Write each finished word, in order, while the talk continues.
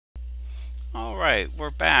All right, we're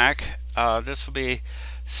back. This will be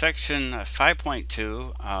section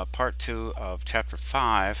 5.2, part 2 of chapter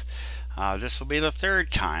 5. This will be the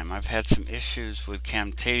third time. I've had some issues with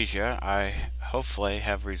Camtasia. I hopefully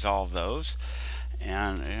have resolved those.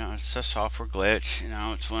 And, it's a software glitch.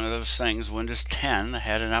 It's one of those things. Windows 10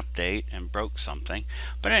 had an update and broke something.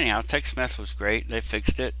 But anyhow, TechSmith was great. They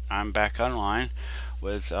fixed it. I'm back online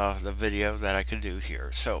with the video that I could do here.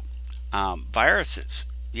 So, viruses.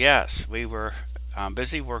 Yes, we were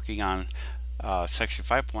busy working on section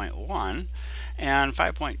 5.1, and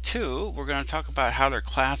 5.2 we're going to talk about how they're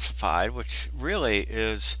classified, which really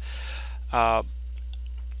is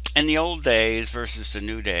in the old days versus the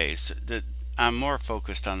new days. I'm more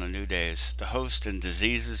focused on the new days, the host and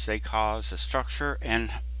diseases they cause, the structure,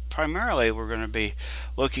 and primarily we're going to be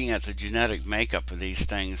looking at the genetic makeup of these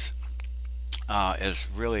things as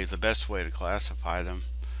really the best way to classify them.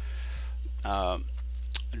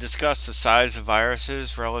 Discuss the size of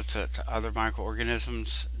viruses relative to other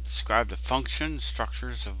microorganisms, describe the function,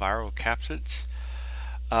 structures of viral capsids,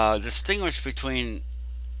 distinguish between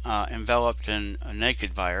enveloped and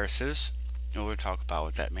naked viruses, and we'll talk about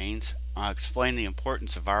what that means, explain the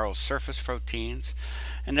importance of viral surface proteins,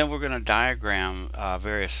 and then we're going to diagram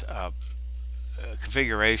various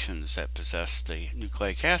configurations that possess the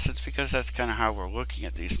nucleic acids, because that's kind of how we're looking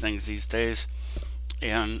at these things these days,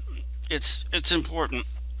 and it's important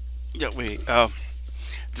that we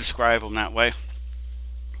describe them that way.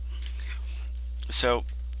 So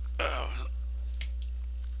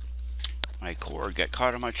my cord got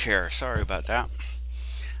caught in my chair. Sorry about that.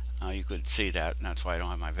 You could see that, and that's why I don't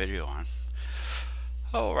have my video on.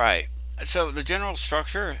 All right. So the general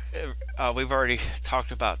structure, we've already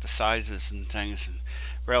talked about the sizes and things and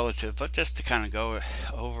relative, but just to kind of go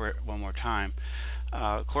over it one more time.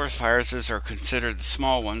 Of course, viruses are considered the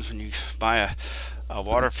small ones. When you buy a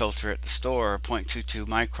water filter at the store, 0.22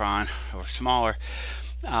 micron or smaller,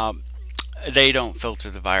 they don't filter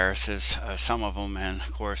the viruses, some of them, and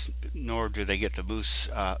of course nor do they get the moose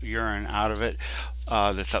urine out of it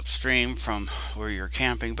that's upstream from where you're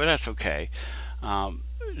camping, but that's okay.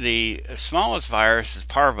 The smallest virus is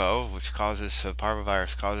parvo, which causes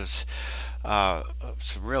parvovirus causes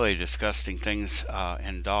some really disgusting things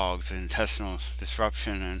in dogs, intestinal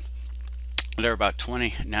disruption, and they're about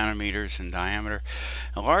 20 nanometers in diameter.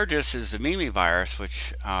 The largest is the Mimi virus,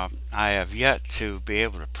 which I have yet to be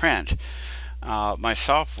able to print. My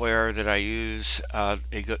software that I use,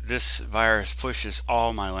 this virus pushes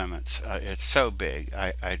all my limits. It's so big.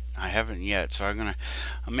 I haven't yet, so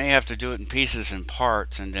I may have to do it in pieces and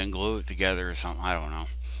parts and then glue it together or something. I don't know.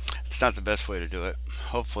 It's not the best way to do it.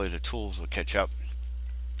 Hopefully the tools will catch up.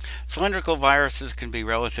 Cylindrical viruses can be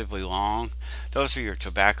relatively long. Those are your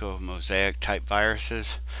tobacco mosaic type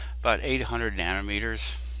viruses, about 800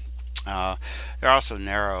 nanometers. They're also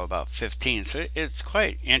narrow, about 15, so it's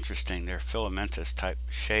quite interesting. They're filamentous type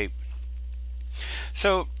shape.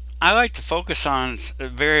 So I like to focus on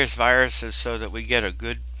various viruses so that we get a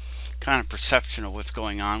good kind of perception of what's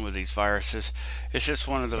going on with these viruses. It's just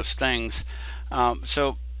one of those things.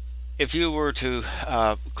 So if you were to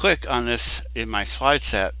click on this in my slide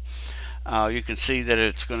set, you can see that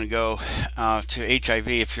it's going to go to HIV.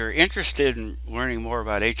 If you're interested in learning more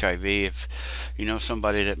about HIV, if you know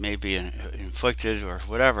somebody that may be inflicted or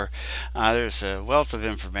whatever, there's a wealth of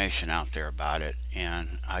information out there about it,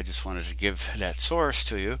 and I just wanted to give that source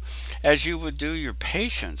to you, as you would do your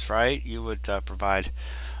patients, right? You would provide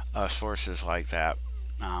sources like that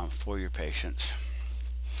for your patients.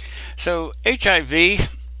 So HIV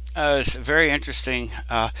is very interesting.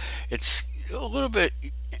 It's a little bit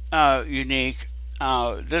unique.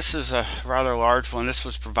 This is a rather large one. This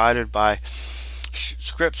was provided by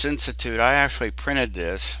Scripps Institute. I actually printed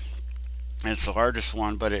this. It's the largest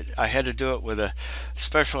one, but I had to do it with a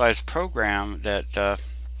specialized program that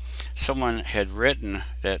someone had written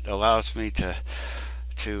that allows me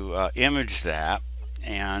to image that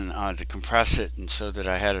and to compress it, and so that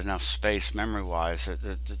I had enough space memory wise.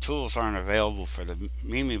 The tools aren't available for the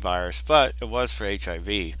Mimi virus, but it was for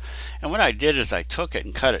HIV. And what I did is I took it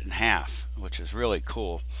and cut it in half, which is really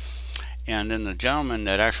cool. And then the gentleman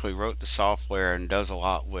that actually wrote the software and does a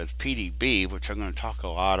lot with PDB, which I'm going to talk a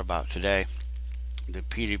lot about today, the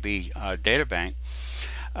PDB data bank,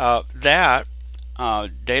 that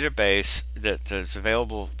database that is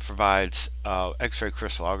available provides X-ray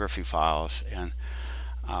crystallography files, and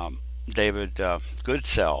David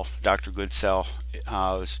Goodsell, Dr. Goodsell,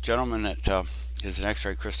 is a gentleman that is an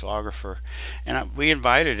X-ray crystallographer, and we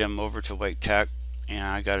invited him over to Wake Tech, and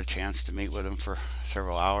I got a chance to meet with him for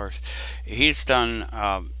several hours. He's done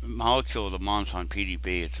Molecule of the Month on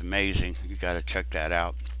PDB. It's amazing. You got to check that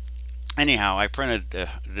out. Anyhow, I printed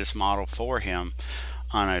this model for him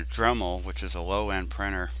on a Dremel, which is a low-end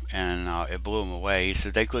printer, and it blew him away. He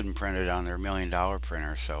said they couldn't print it on their $1 million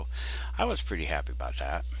printer, so I was pretty happy about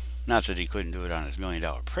that. Not that he couldn't do it on his $1 million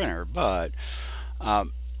printer, but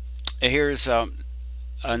here's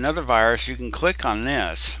another virus. You can click on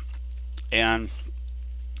this, and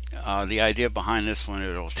the idea behind this one,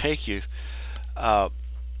 it'll take you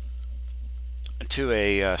to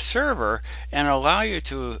a server and allow you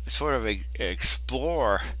to sort of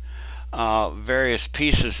explore various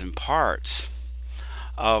pieces and parts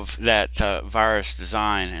of that virus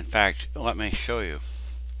design. In fact, let me show you.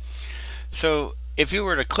 So if you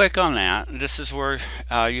were to click on that, this is where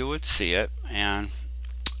you would see it. And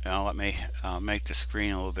let me make the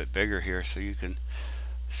screen a little bit bigger here so you can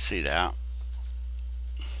see that.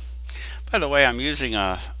 By the way, I'm using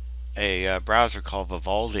a browser called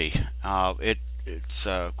Vivaldi. It's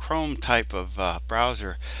a Chrome type of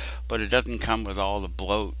browser, but it doesn't come with all the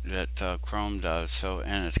bloat that Chrome does. So,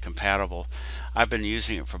 and it's compatible. I've been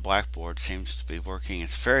using it for Blackboard. Seems to be working.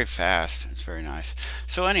 It's very fast. It's very nice.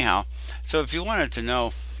 So anyhow, so if you wanted to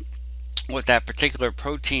know what that particular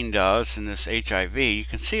protein does in this HIV, you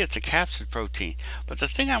can see it's a capsid protein. But the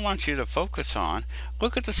thing I want you to focus on,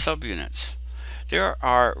 look at the subunits. There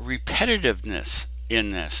are repetitiveness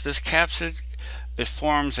in this. This capsid, it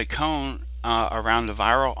forms a cone around the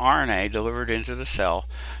viral RNA delivered into the cell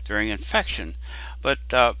during infection, but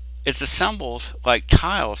it's assembled like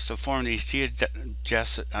tiles to form these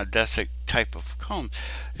geodesic type of cones.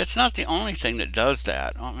 It's not the only thing that does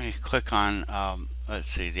that. Let me click on let's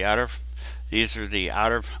see, the outer, these are the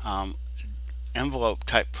outer envelope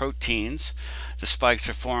type proteins. The spikes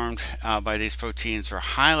are formed by these proteins are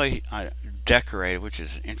highly decorated, which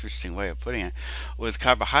is an interesting way of putting it, with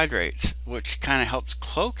carbohydrates, which kind of helps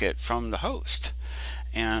cloak it from the host.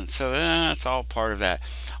 And so that's all part of that.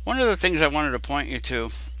 One of the things I wanted to point you to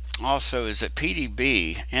also is that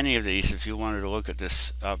PDB, any of these, if you wanted to look at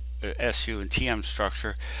this SU and TM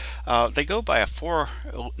structure, they go by a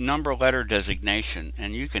 4-number letter designation,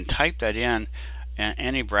 and you can type that in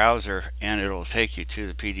any browser and it'll take you to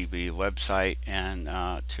the PDB website and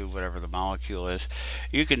to whatever the molecule is.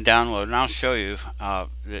 You can download, and I'll show you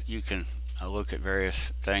that you can look at various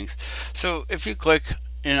things. So if you click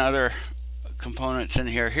in other components in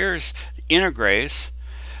here, here's integrase.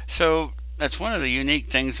 So that's one of the unique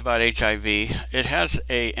things about HIV. It has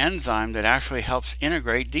an enzyme that actually helps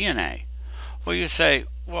integrate DNA. Well, you say,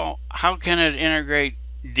 well, how can it integrate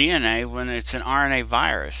DNA when it's an RNA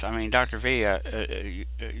virus? I mean, Dr. V,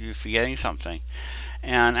 you're forgetting something.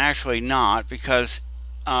 And actually not, because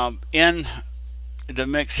in the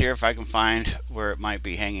mix here, if I can find where it might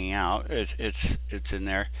be hanging out, it's in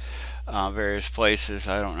there various places.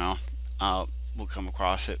 I don't know. We'll come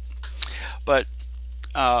across it. But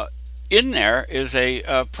in there is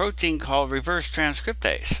a protein called reverse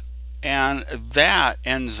transcriptase. And that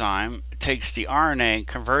enzyme takes the RNA and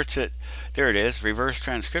converts it, there it is, reverse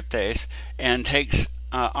transcriptase, and takes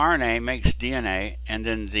RNA, makes DNA, and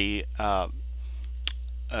then the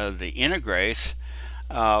integrase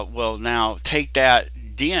will now take that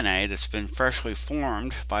DNA that's been freshly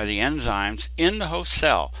formed by the enzymes in the host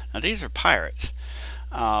cell. Now these are pirates.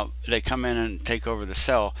 They come in and take over the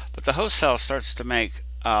cell, but the host cell starts to make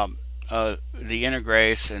the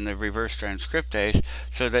integrase and the reverse transcriptase,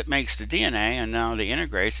 so that makes the DNA, and now the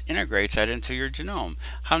integrase integrates that into your genome.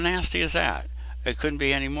 How nasty is that? It couldn't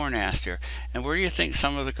be any more nastier. And where do you think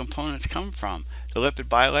some of the components come from? The lipid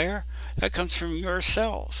bilayer? That comes from your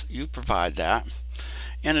cells. You provide that.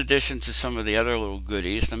 In addition to some of the other little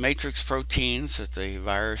goodies, the matrix proteins that the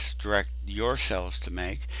virus direct your cells to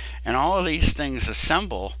make, and all of these things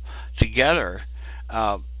assemble together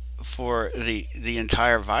for the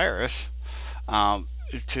entire virus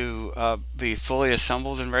to be fully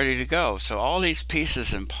assembled and ready to go. So all these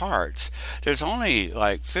pieces and parts, there's only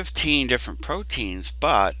like 15 different proteins,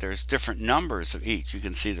 but there's different numbers of each. You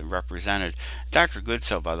can see them represented. Dr.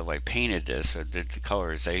 Goodsell, by the way, painted this or did the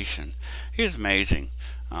colorization. He's amazing.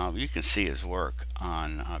 You can see his work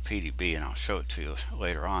on PDB, and I'll show it to you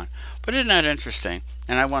later on. But isn't that interesting?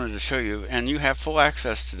 And I wanted to show you, and you have full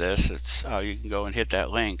access to this. It's you can go and hit that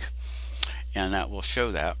link, and that will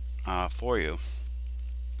show that for you.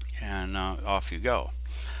 And off you go.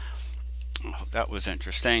 That was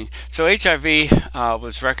interesting. So HIV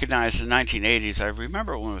was recognized in the 1980s. I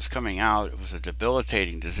remember when it was coming out, it was a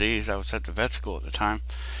debilitating disease. I was at the vet school at the time,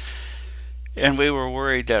 and we were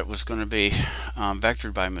worried that it was going to be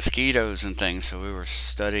vectored by mosquitoes and things, so we were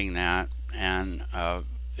studying that. And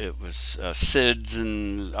it was SIDS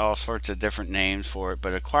and all sorts of different names for it,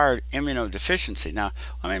 but acquired immunodeficiency. Now,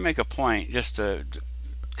 let me make a point just to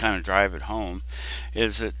kind of drive it home,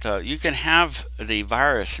 is that you can have the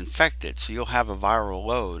virus infected, so you'll have a viral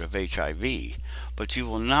load of HIV, but you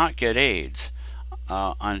will not get AIDS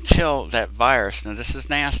until that virus, now this is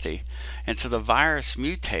nasty, until the virus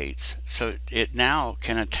mutates so it now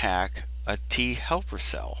can attack a T helper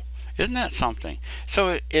cell. Isn't that something?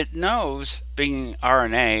 So it knows, being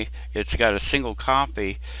RNA, it's got a single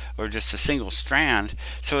copy or just a single strand,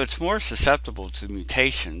 so it's more susceptible to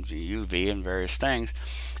mutations, UV and various things,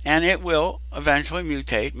 and it will eventually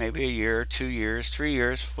mutate, maybe a year, 2 years, 3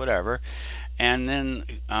 years, whatever, and then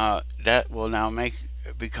that will now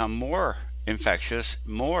become more infectious,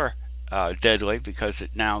 more deadly, because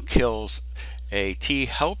it now kills a T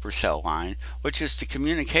helper cell line, which is the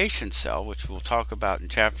communication cell, which we'll talk about in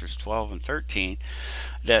chapters 12 and 13,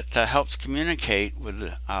 that helps communicate with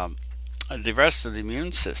the rest of the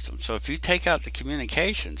immune system. So if you take out the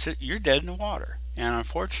communications, you're dead in the water. And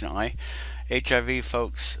unfortunately, HIV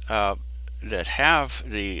folks that have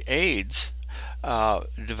the AIDS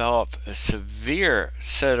develop a severe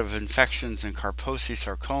set of infections and Kaposi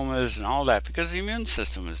sarcomas and all that because the immune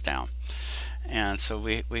system is down. And so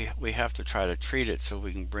we have to try to treat it so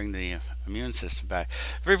we can bring the immune system back.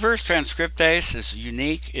 Reverse transcriptase is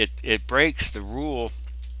unique. It breaks the rule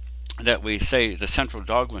that we say, the central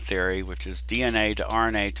dogma theory, which is DNA to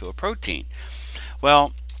RNA to a protein.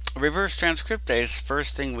 Well, reverse transcriptase,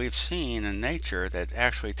 first thing we've seen in nature that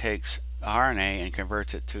actually takes RNA and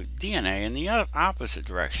converts it to DNA in the opposite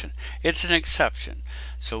direction. It's an exception,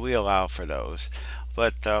 so we allow for those.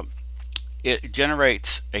 But it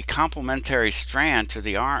generates a complementary strand to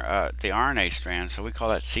the RNA strand, so we call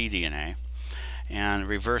that cDNA. And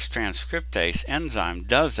reverse transcriptase enzyme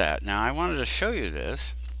does that. Now I wanted to show you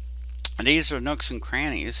this. These are nooks and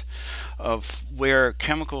crannies of where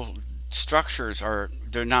chemical structures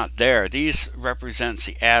they're not there. These represents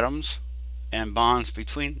the atoms and bonds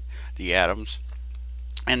between the atoms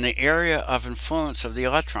and the area of influence of the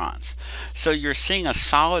electrons. So you're seeing a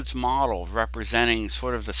solids model representing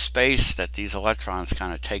sort of the space that these electrons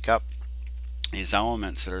kind of take up, these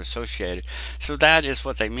elements that are associated. So that is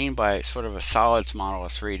what they mean by sort of a solids model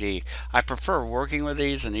of 3D. I prefer working with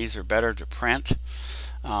these, and these are better to print.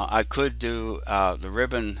 I could do the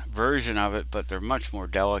ribbon version of it, but they're much more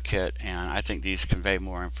delicate, and I think these convey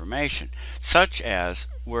more information, such as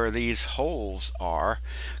where these holes are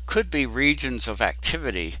could be regions of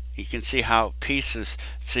activity. You can see how pieces,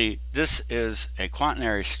 see, this is a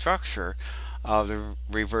quaternary structure of the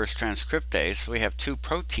reverse transcriptase. We have two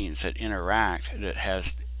proteins that interact that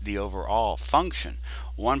has the overall function.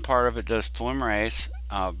 One part of it does polymerase,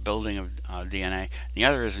 building of DNA. The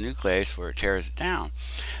other is a nuclease where it tears it down.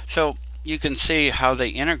 So you can see how they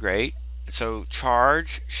integrate. So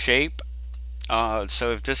charge, shape.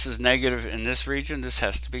 So if this is negative in this region, this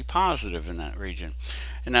has to be positive in that region,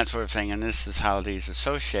 and that sort of thing. And this is how these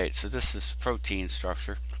associate. So this is protein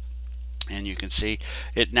structure, and you can see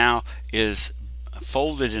it now is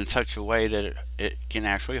folded in such a way that it can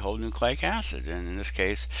actually hold nucleic acid, and in this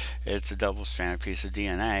case it's a double-stranded piece of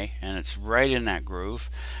DNA, and it's right in that groove,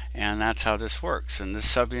 and that's how this works. And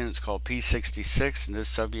this subunit is called P66, and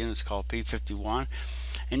this subunit is called P51,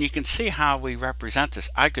 and you can see how we represent this.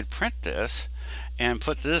 I could print this and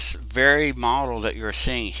put this very model that you're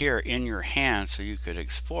seeing here in your hand so you could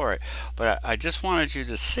explore it. But I just wanted you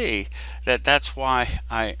to see that that's why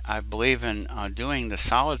I believe in doing the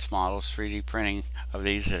solids models, 3D printing of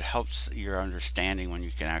these. It helps your understanding when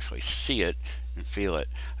you can actually see it and feel it.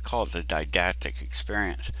 I call it the didactic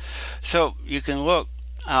experience. So you can look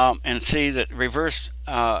and see that the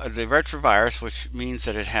retrovirus, which means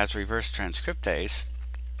that it has reverse transcriptase,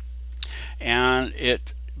 and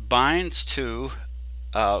it binds to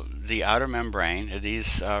the outer membrane.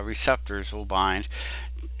 These receptors will bind.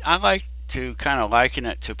 I like to kind of liken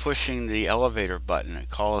it to pushing the elevator button. It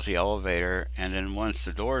calls the elevator, and then once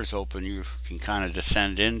the door is open, you can kind of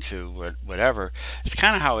descend into whatever. It's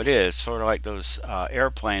kind of how it is, sort of like those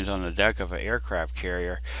airplanes on the deck of an aircraft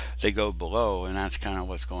carrier. They go below, and that's kind of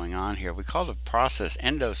what's going on here. We call the process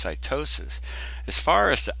endocytosis. As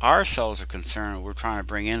far as our cells are concerned, we're trying to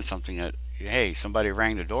bring in something that, hey, somebody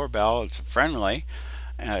rang the doorbell, it's friendly.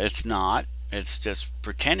 It's not, it's just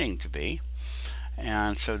pretending to be.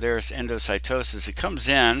 And so there's endocytosis. It comes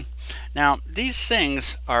in, Now, these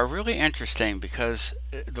things are really interesting because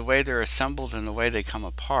the way they're assembled and the way they come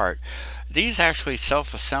apart, these actually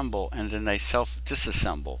self-assemble and then they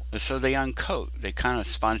self-disassemble. And so they uncoat. They kind of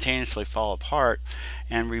spontaneously fall apart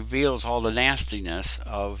and reveals all the nastiness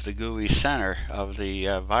of the gooey center of the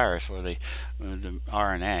virus or the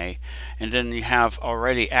RNA. And then you have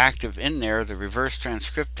already active in there the reverse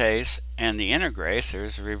transcriptase and the integrase.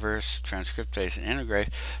 There's a reverse transcriptase and integrase.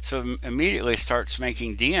 So it immediately starts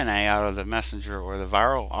making DNA out of the messenger or the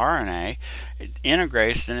viral RNA. It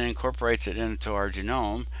integrates, then it incorporates it into our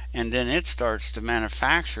genome, and then it starts to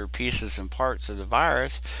manufacture pieces and parts of the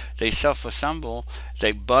virus. They self-assemble,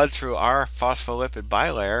 they bud through our phospholipid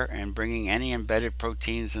bilayer and bringing any embedded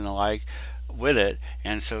proteins and the like with it.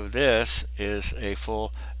 And so this is a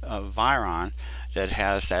full viron that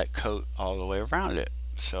has that coat all the way around it.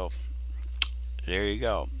 So there you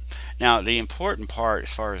go. Now the important part,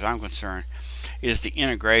 as far as I'm concerned, is the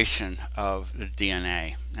integration of the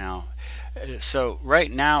DNA. Now, so right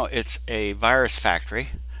now it's a virus factory,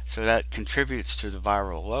 so that contributes to the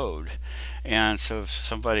viral load. And so if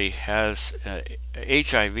somebody has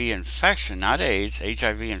HIV infection, not AIDS,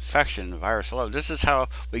 HIV infection, the virus load, this is how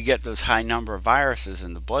we get those high number of viruses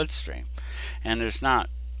in the bloodstream. And there's not,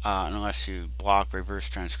 unless you block reverse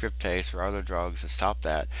transcriptase or other drugs to stop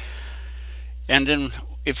that. And then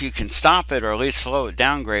if you can stop it or at least slow it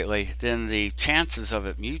down greatly, then the chances of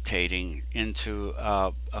it mutating into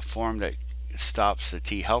a form that stops the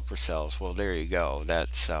T helper cells, well, there you go.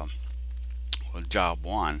 That's job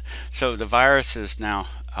one. So the viruses now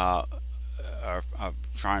are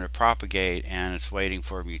trying to propagate, and it's waiting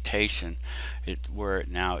for a mutation where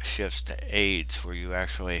now it shifts to AIDS, where you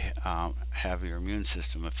actually have your immune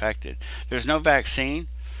system affected. There's no vaccine.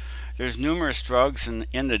 There's numerous drugs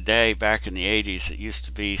in the day back in the 80s. It used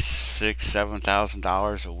to be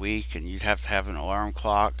 $6,000–7,000 a week, and you'd have to have an alarm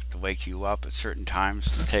clock to wake you up at certain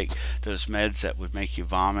times to take those meds that would make you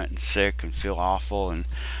vomit and sick and feel awful. And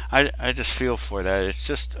I just feel for that. It's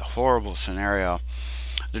just a horrible scenario.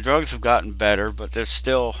 The drugs have gotten better, but they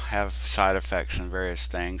still have side effects and various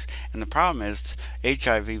things. And the problem is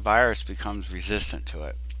HIV virus becomes resistant to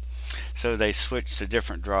it. So they switch to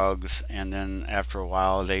different drugs, and then after a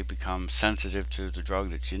while they become sensitive to the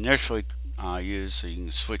drug that you initially used, so you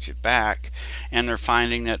can switch it back. And they're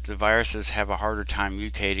finding that the viruses have a harder time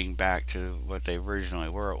mutating back to what they originally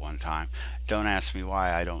were at one time. Don't ask me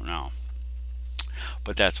why, I don't know.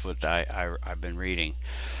 But that's what I've been reading.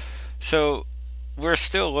 So we're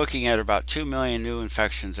still looking at about 2 million new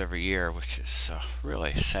infections every year, which is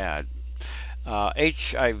really sad.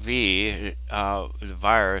 HIV, the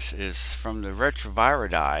virus, is from the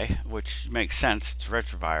retroviridie, which makes sense. It's a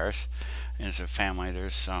retrovirus, and it's a family.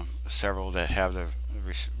 There's several that have the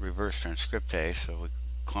reverse transcriptase, so we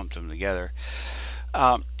clumped them together.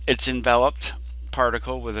 It's enveloped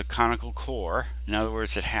particle with a conical core. In other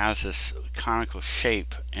words, it has this conical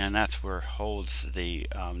shape, and that's where it holds the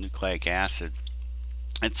nucleic acid.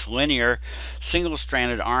 It's linear,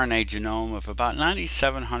 single-stranded RNA genome of about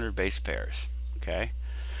 9,700 base pairs. Okay,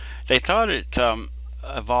 they thought it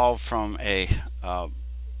evolved from a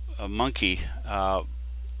monkey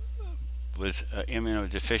with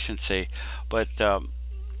immunodeficiency, but the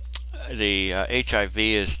HIV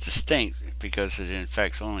is distinct because it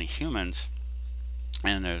infects only humans,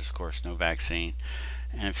 and there's of course no vaccine.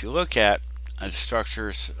 And if you look at the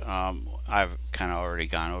structures, I've kind of already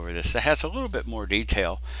gone over this. It has a little bit more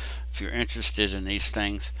detail if you're interested in these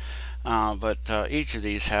things. But each of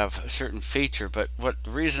these have a certain feature. But the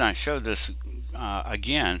reason I showed this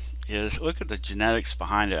again is look at the genetics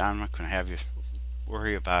behind it. I'm not going to have you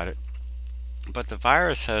worry about it. But the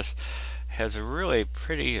virus has a really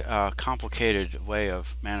pretty complicated way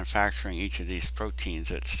of manufacturing each of these proteins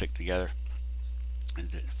that stick together.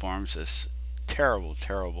 And it forms this terrible,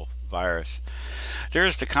 terrible virus.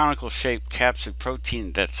 There's the conical shaped capsid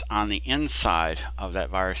protein that's on the inside of that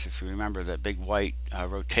virus. If you remember that big white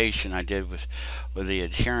rotation I did with the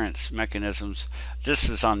adherence mechanisms, this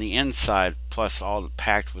is on the inside, plus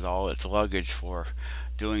packed with all its luggage for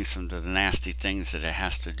doing some of the nasty things that it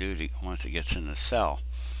has to do once it gets in the cell.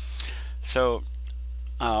 So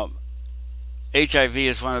HIV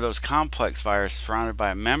is one of those complex viruses surrounded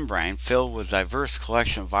by a membrane filled with diverse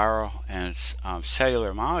collection of viral and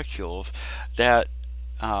cellular molecules that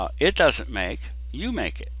it doesn't make, you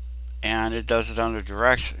make it. And it does it under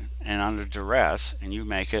direction and under duress, and you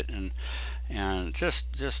make it, and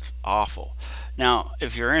just awful. Now,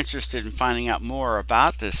 if you're interested in finding out more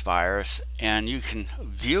about this virus, and you can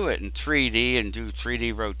view it in 3D and do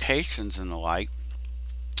 3D rotations and the like,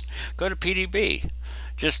 go to PDB.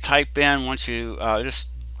 Just type in, once you just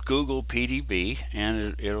Google PDB,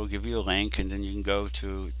 and it'll give you a link, and then you can go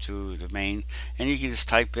to the main, and you can just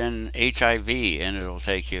type in HIV and it'll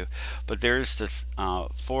take you. But there's the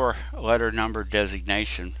 4-letter number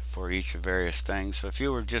designation for each of various things. So if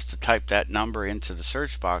you were just to type that number into the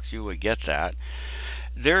search box, you would get that.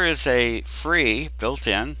 There is a free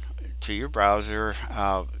built-in to your browser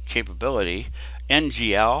capability.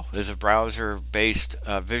 NGL is a browser-based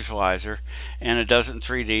visualizer, and it does it in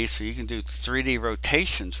 3D, so you can do 3D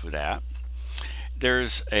rotations with that.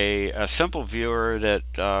 There's a simple viewer that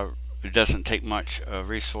it doesn't take much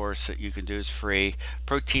resource that you can do. It's free.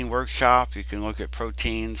 Protein Workshop, you can look at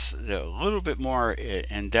proteins, a little bit more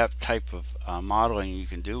in-depth type of modeling you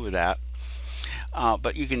can do with that.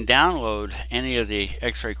 But you can download any of the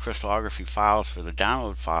X-ray crystallography files for the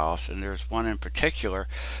download files, and there's one in particular.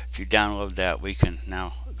 If you download that, we can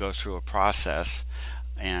now go through a process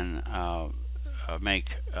and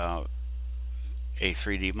make a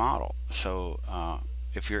 3D model. So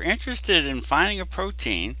if you're interested in finding a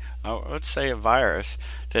protein, or let's say a virus,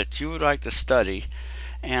 that you would like to study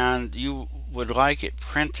and you would like it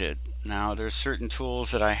printed, now there's certain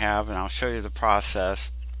tools that I have, and I'll show you the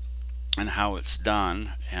process and how it's done,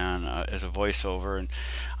 and as a voiceover, and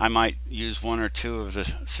I might use one or two of the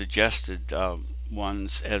suggested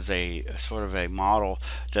ones as a sort of a model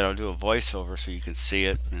that I'll do a voiceover so you can see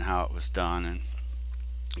it and how it was done, and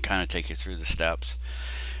kind of take you through the steps.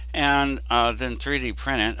 And then 3D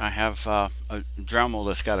print it. I have a Dremel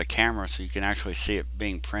that's got a camera so you can actually see it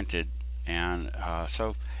being printed. And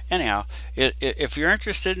so anyhow, if you're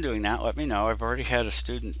interested in doing that, let me know. I've already had a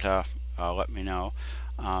student let me know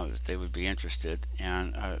that they would be interested,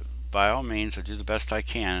 and by all means I'll do the best I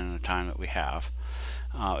can in the time that we have.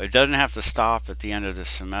 It doesn't have to stop at the end of the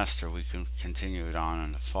semester. We can continue it on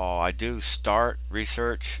in the fall. I do start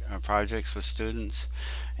research projects with students,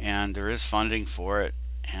 and there is funding for it,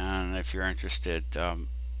 and if you're interested,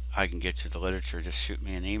 I can get you the literature. Just shoot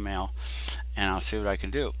me an email and I'll see what I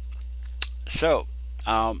can do. So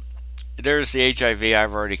there's the HIV.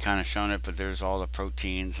 I've already kind of shown it, but there's all the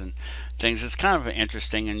proteins and things. It's kind of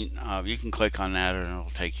interesting, and you can click on that and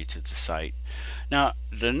it'll take you to the site. Now,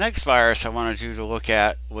 the next virus I wanted you to look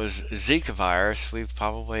at was Zika virus. We've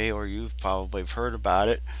probably, or you've probably heard about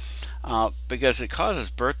it, because it causes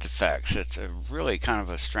birth defects. It's a really kind of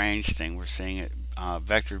a strange thing. We're seeing it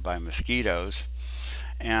vectored by mosquitoes,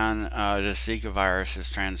 and this Zika virus is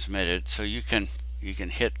transmitted. So you can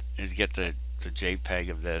get the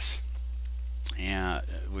JPEG of this, and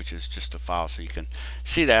which is just a file, so you can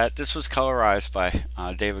see that. This was colorized by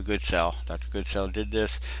David Goodsell. Dr. Goodsell did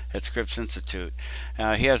this at Scripps Institute.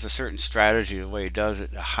 He has a certain strategy, the way he does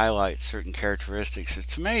it, to highlight certain characteristics.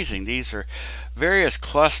 It's amazing. These are various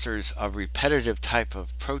clusters of repetitive type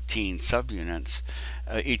of protein subunits,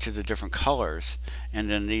 each of the different colors, and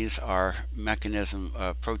then these are mechanism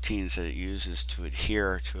proteins that it uses to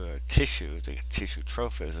adhere to a tissue, the tissue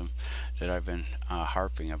trophism that I've been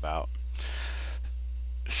harping about.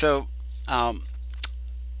 So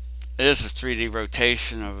this is 3D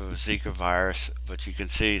rotation of a Zika virus, but you can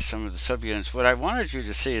see some of the subunits. What I wanted you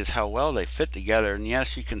to see is how well they fit together, and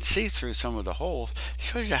yes, you can see through some of the holes. It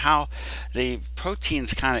shows you how the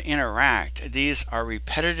proteins kind of interact. These are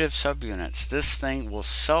repetitive subunits. This thing will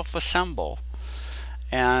self-assemble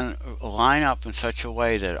and line up in such a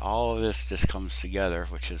way that all of this just comes together,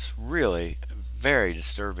 which is really a very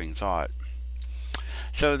disturbing thought.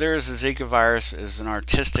 So there's the Zika virus. Is an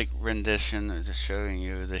artistic rendition, just showing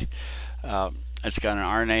you the. It's got an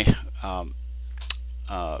RNA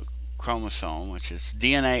chromosome, which is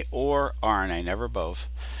DNA or RNA, never both.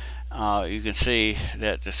 You can see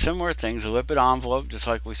that the similar things, a lipid envelope, just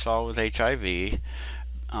like we saw with HIV,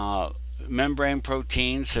 membrane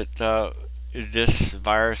proteins that this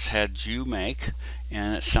virus had you make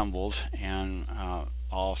and assembled, and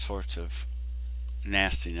all sorts of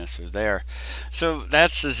nastiness are there. So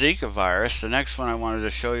that's the Zika virus. The next one I wanted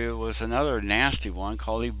to show you was another nasty one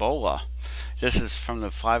called Ebola. This is from the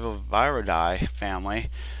Flaviviridae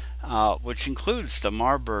family, which includes the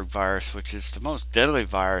Marburg virus, which is the most deadly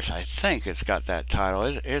virus. I think it's got that title.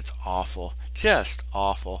 It's awful, just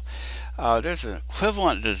awful. There's an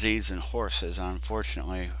equivalent disease in horses,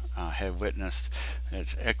 unfortunately, have witnessed.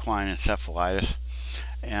 It's equine encephalitis.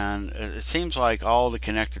 And it seems like all the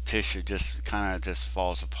connective tissue just kind of just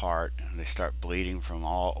falls apart, and they start bleeding from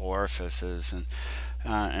all orifices.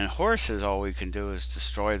 And horses, all we can do is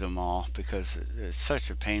destroy them all, because it's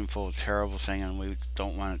such a painful, terrible thing, and we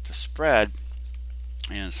don't want it to spread.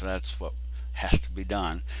 And so that's what has to be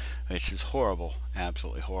done, which is horrible,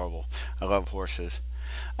 absolutely horrible. I love horses.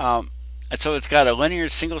 So it's got a linear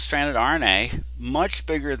single-stranded RNA, much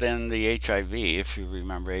bigger than the HIV. If you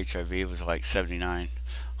remember, HIV was like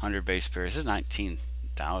 7,900 base pairs. It's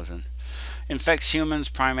 19,000. Infects humans,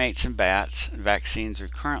 primates, and bats. Vaccines are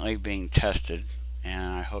currently being tested,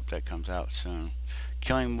 and I hope that comes out soon.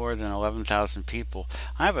 Killing more than 11,000 people.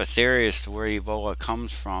 I have a theory as to where Ebola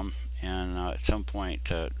comes from, and at some point,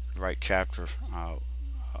 write chapter,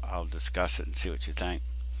 I'll discuss it and see what you think.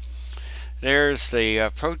 There's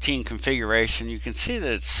the protein configuration. You can see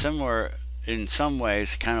that it's similar in some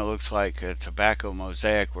ways. It kind of looks like a tobacco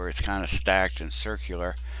mosaic where it's kind of stacked and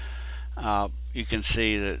circular. You can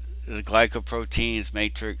see that the glycoproteins,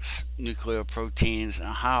 matrix, nucleoproteins, and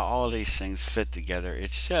how all of these things fit together.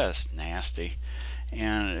 It's just nasty,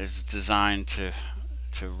 and it's designed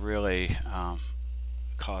to really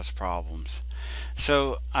cause problems.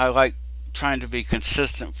 So I like trying to be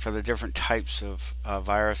consistent for the different types of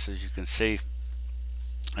viruses. You can see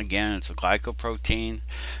again, it's a glycoprotein.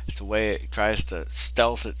 It's a way it tries to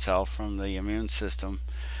stealth itself from the immune system.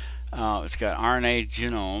 It's got RNA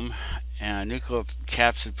genome and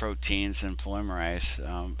nucleocapsid proteins and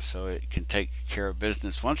polymerase, so it can take care of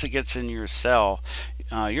business. Once it gets in your cell,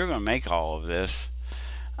 you're going to make all of this.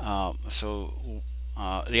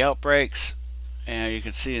 The outbreaks, and you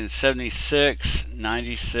can see in 76,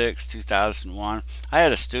 96, 2001. I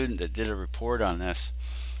had a student that did a report on this.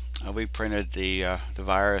 We printed the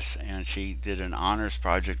virus, and she did an honors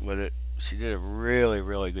project with it. She did a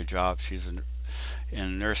really good job. She's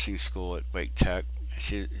in nursing school at Wake Tech.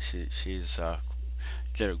 She's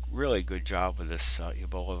did a really good job with this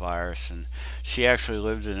Ebola virus, and she actually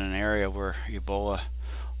lived in an area where Ebola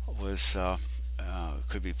was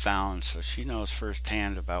could be found, so she knows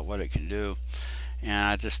firsthand about what it can do. And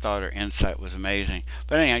I just thought her insight was amazing.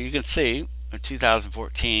 But anyhow, you can see in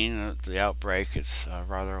 2014 the outbreak is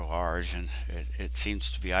rather large, and it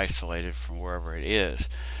seems to be isolated from wherever it is.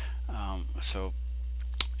 So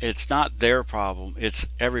it's not their problem, it's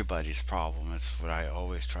everybody's problem. That's what I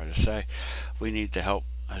always try to say. We need to help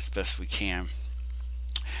as best we can.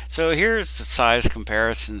 So here's the size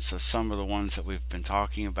comparisons of some of the ones that we've been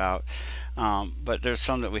talking about, but there's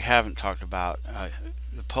some that we haven't talked about.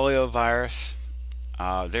 The polio virus,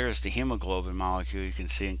 there's the hemoglobin molecule. You can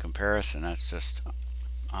see in comparison, that's just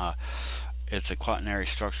it's a quaternary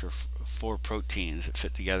structure of 4 proteins that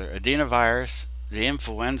fit together. Adenovirus, the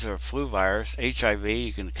influenza or flu virus, HIV,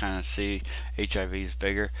 you can kind of see HIV is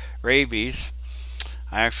bigger. Rabies,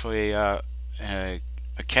 I actually a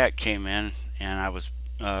cat came in, and I was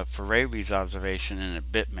for rabies observation, and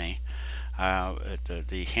it bit me.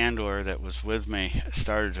 The handler that was with me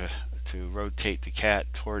started to rotate the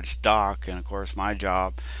cat towards Doc, and of course my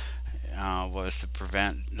job was to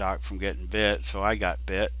prevent Doc from getting bit, so I got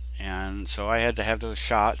bit, and so I had to have those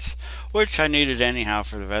shots, which I needed anyhow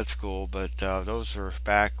for the vet school. But those were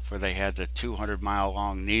back where they had the 200-mile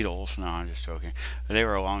long needles. No, I'm just joking. They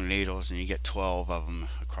were long needles, and you get 12 of them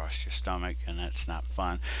across your stomach, and that's not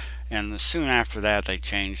fun. And soon after that they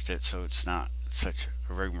changed it, so it's not such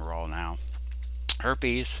a rigmarole now.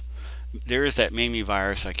 Herpes, there is that Mimi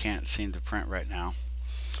virus I can't seem to print right now.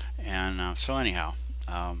 And so anyhow,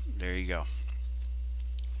 there you go.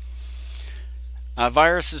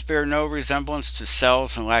 Viruses bear no resemblance to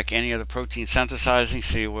cells and lack any of the protein synthesizing.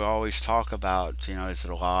 See, we always talk about, is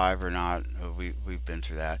it alive or not? We've been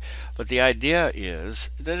through that. But the idea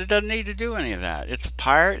is that it doesn't need to do any of that. It's a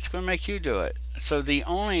pirate. It's going to make you do it. So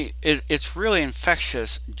it's really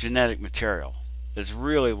infectious genetic material is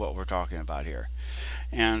really what we're talking about here.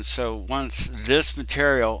 And so once this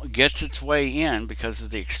material gets its way in, because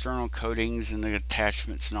of the external coatings and the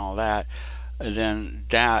attachments and all that, then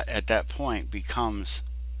that at that point becomes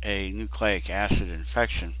a nucleic acid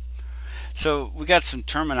infection. So we got some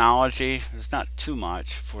terminology. There's not too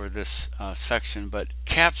much for this section, but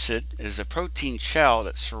capsid is a protein shell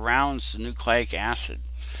that surrounds the nucleic acid.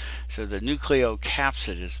 So the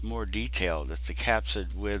nucleocapsid is more detailed. It's the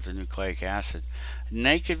capsid with the nucleic acid.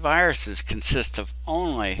 Naked viruses consist of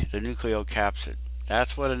only the nucleocapsid.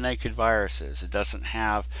 That's what a naked virus is. It doesn't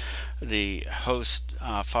have the host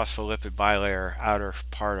phospholipid bilayer outer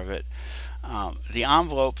part of it. The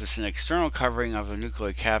envelope is an external covering of a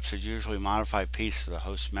nucleocapsid, usually a modified piece of the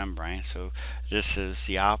host membrane. So this is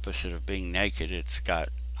the opposite of being naked. It's got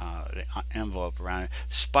the envelope around it.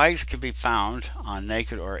 Spikes can be found on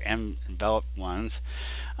naked or enveloped ones.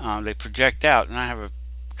 They project out, and I have a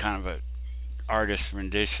kind of a artist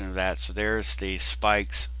rendition of that. So there's the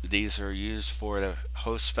spikes. These are used for the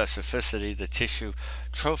host specificity, the tissue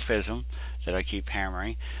tropism that I keep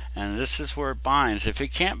hammering, and this is where it binds. If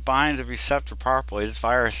it can't bind the receptor properly, this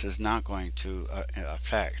virus is not going to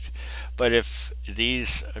affect. But if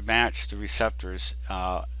these match the receptors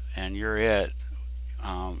and you're it,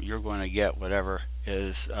 you're going to get whatever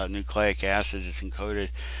is nucleic acid is encoded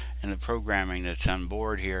in the programming that's on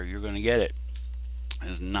board here. You're going to get it.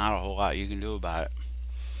 There's not a whole lot you can do about it.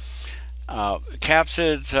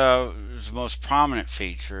 Capsids is the most prominent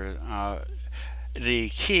feature. The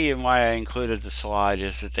key and why I included the slide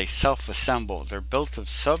is that they self-assemble. They're built of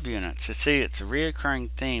subunits. You see, it's a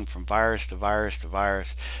reoccurring theme from virus to virus to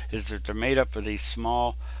virus, is that they're made up of these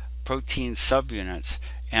small protein subunits,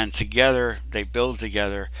 and together they build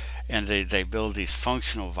together, and they build these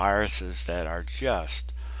functional viruses that are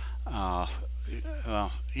just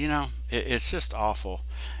well, you know, it's just awful.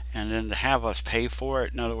 And then to have us pay for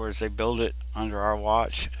it, in other words, they build it under our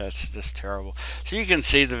watch, that's just terrible. So you can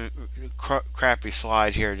see the crappy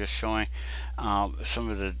slide here just showing some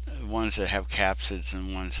of the ones that have capsids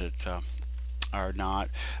and ones that are not.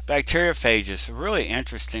 Bacteriophages, really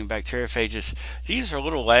interesting. Bacteriophages, these are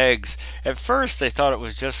little legs. At first they thought it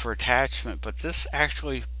was just for attachment, but this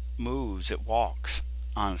actually moves, it walks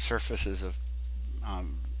on surfaces of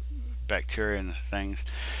bacteria and things.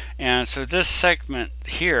 And so this segment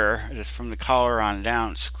here is from the collar on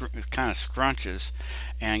down, it kind of scrunches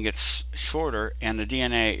and gets shorter, and the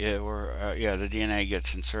DNA the DNA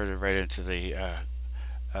gets inserted right into the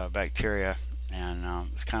bacteria, and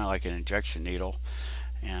it's kind of like an injection needle,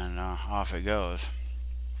 and off it goes.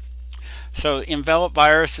 So enveloped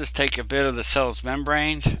viruses take a bit of the cell's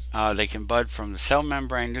membrane. They can bud from the cell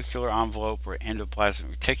membrane, nuclear envelope, or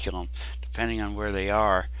endoplasmic reticulum, depending on where they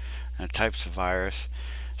are and types of virus.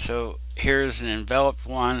 So here's an enveloped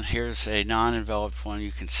one, here's a non-enveloped one.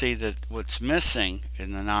 You can see that what's missing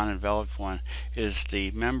in the non-enveloped one is the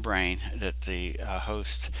membrane that the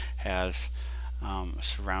host has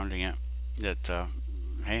surrounding it, that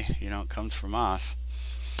hey, you know, it comes from us.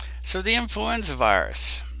 So the influenza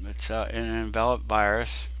virus, it's an enveloped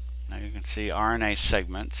virus. Now you can see RNA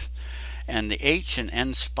segments and the H and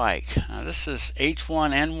N spike. Now this is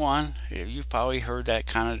H1N1. You've probably heard that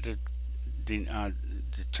kind of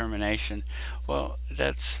determination. Well,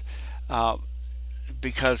 that's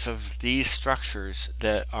because of these structures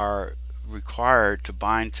that are required to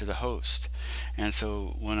bind to the host. And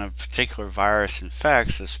so when a particular virus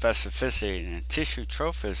infects, the specificity and tissue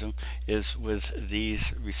tropism is with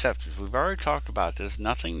these receptors. We've already talked about this,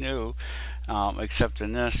 nothing new, except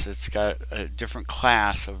in this it's got a different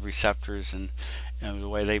class of receptors and the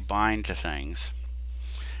way they bind to things.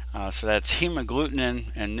 So that's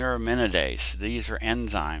hemagglutinin and neuraminidase. These are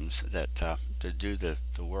enzymes that do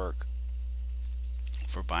the work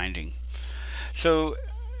for binding. So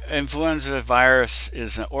influenza virus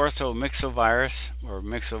is an orthomyxovirus or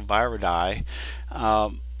myxoviridae.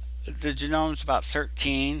 The genome is about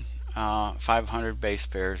 500 base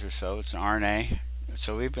pairs or so. It's an RNA.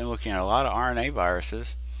 So we've been looking at a lot of RNA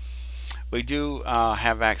viruses. We do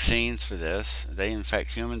have vaccines for this. They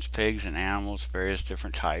infect humans, pigs, and animals, various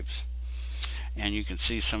different types. And you can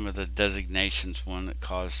see some of the designations. One that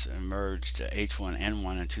emerged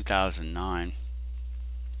H1N1 in 2009.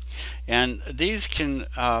 And these can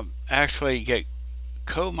actually get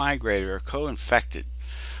co-migrated or co-infected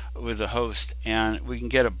with the host, and we can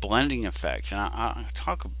get a blending effect. And I'll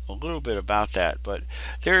talk a little bit about that. But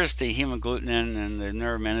there's the hemagglutinin and the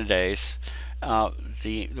neuraminidase.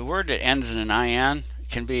 The word that ends in an IN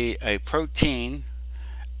can be a protein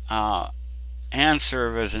and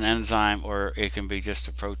serve as an enzyme, or it can be just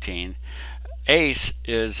a protein. ACE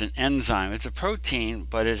is an enzyme. It's a protein,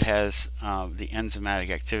 but it has the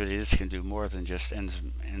enzymatic activity. This can do more than just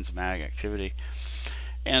enzymatic activity.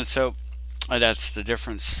 And so that's the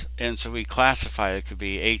difference. And so we classify it. Could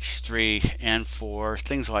be H3, N4,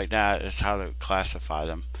 things like that is how to classify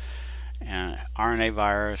them. And RNA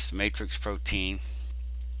virus, matrix protein.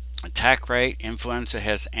 Attack rate, influenza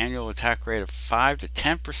has annual attack rate of 5 to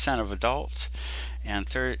 10% of adults and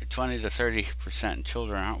 20 to 30% in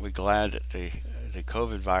children. Aren't we glad that the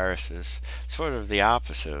COVID virus is sort of the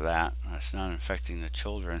opposite of that? It's not infecting the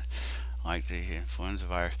children like the influenza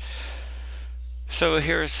virus. So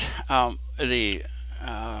here's the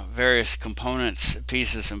various components,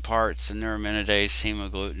 pieces and parts, the neuraminidase,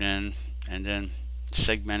 hemagglutinin, and then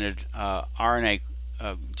segmented RNA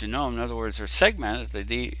genome. In other words, they're segmented.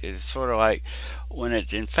 It's sort of like when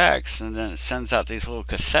it infects, and then it sends out these little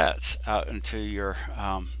cassettes out into your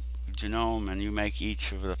genome, and you make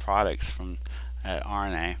each of the products from that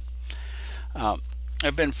RNA. there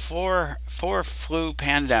have been four flu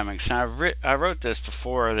pandemics. Now I wrote this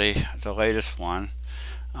before the latest one.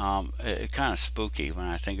 It's kind of spooky when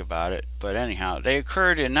I think about it, but anyhow, they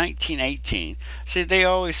occurred in 1918. See, they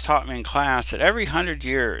always taught me in class that every 100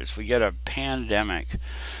 years we get a pandemic.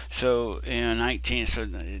 So in 19, so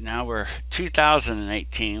now we're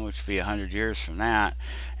 2018, which would be 100 years from that,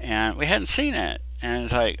 and we hadn't seen it. And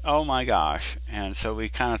it's like, oh my gosh. And so we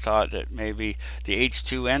kind of thought that maybe the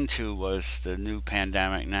H2N2 was the new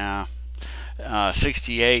pandemic now.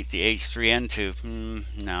 68, the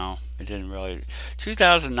H3N2. No, it didn't really.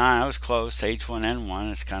 2009, I was close.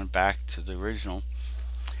 H1N1, it's kind of back to the original.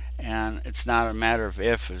 And it's not a matter of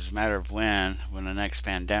if, it's a matter of when the next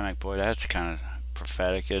pandemic. Boy, that's kind of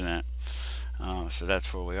prophetic, isn't it? So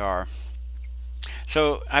that's where we are.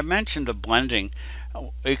 So I mentioned the blending.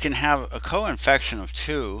 You can have a co-infection of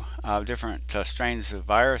two different strains of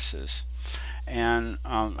viruses, and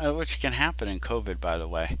which can happen in COVID, by the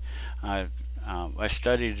way. I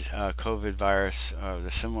studied COVID virus, the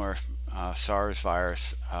similar SARS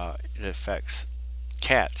virus that affects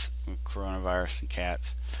cats, coronavirus in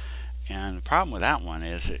cats. And the problem with that one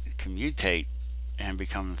is it can mutate and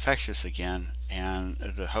become infectious again, and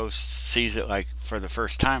the host sees it like for the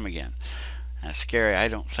first time again. That's scary. I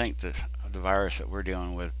don't think the virus that we're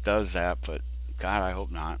dealing with does that, but God, I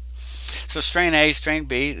hope not. So strain A, strain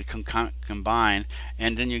B, they combine,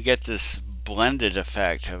 and then you get this blended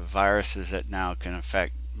effect of viruses that now can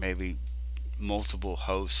affect maybe multiple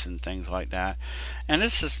hosts and things like that. And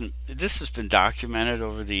this has been documented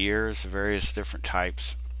over the years, various different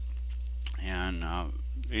types. And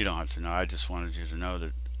you don't have to know. I just wanted you to know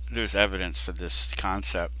that there's evidence for this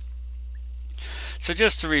concept. So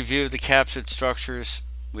just to review the capsid structures,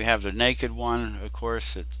 we have the naked one, of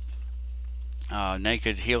course. It's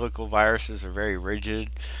naked helical viruses are very rigid.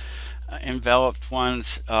 Enveloped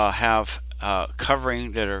ones have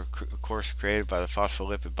covering that are, of course, created by the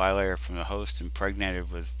phospholipid bilayer from the host,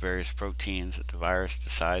 impregnated with various proteins that the virus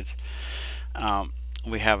decides.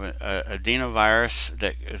 We have an adenovirus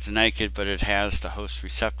that is naked, but it has the host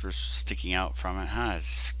receptors sticking out from it. How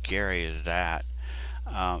scary is that?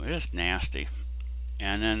 It is nasty.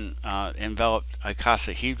 And then enveloped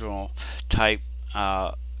icosahedral type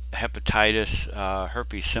hepatitis,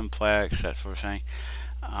 herpes simplex, that sort of thing.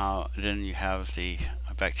 Then you have the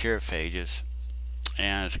bacteriophages,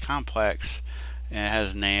 and it's complex, and it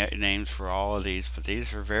has names for all of these, but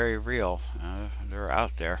these are very real. They're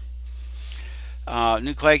out there.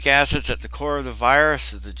 Nucleic acids at the core of the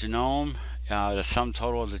virus is the genome. The sum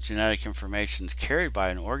total of the genetic information is carried by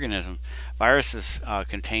an organism. Viruses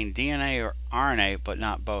contain DNA or RNA, but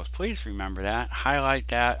not both. Please remember that. Highlight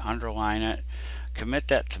that, underline it, commit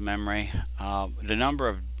that to memory. The number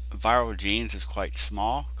of viral genes is quite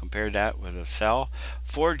small. Compare that with a cell.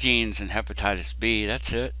 4 genes in hepatitis B,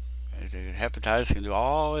 that's it. Hepatitis can do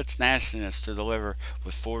all its nastiness to the liver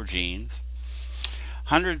with 4 genes.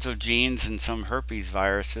 Hundreds of genes in some herpes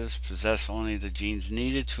viruses possess only the genes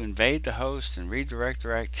needed to invade the host and redirect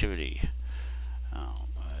their activity.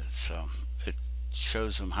 It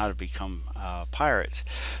shows them how to become pirates.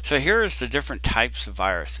 So here's the different types of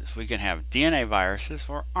viruses. We can have DNA viruses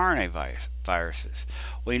or RNA viruses.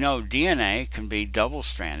 We know DNA can be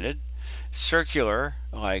double-stranded, circular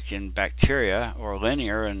like in bacteria, or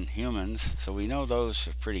linear in humans, so we know those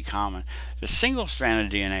are pretty common. The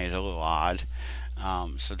single-stranded DNA is a little odd.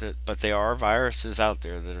 But there are viruses out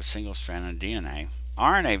there that are single-stranded DNA.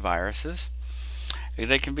 RNA viruses,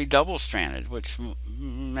 they can be double-stranded, which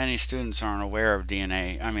many students aren't aware of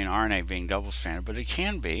RNA being double-stranded, but it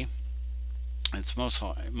can be. It's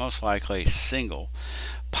most likely single.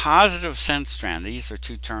 Positive sense strand, these are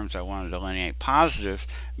two terms I want to delineate. Positive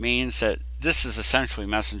means that this is essentially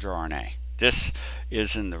messenger RNA. This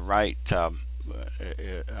is in the right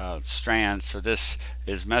strand, so this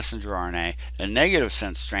is messenger RNA. The negative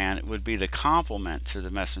sense strand would be the complement to the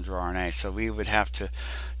messenger RNA, so we would have to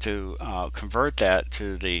convert that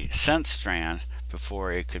to the sense strand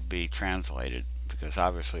before it could be translated, because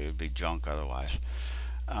obviously it would be junk otherwise.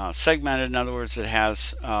 Segmented, in other words, it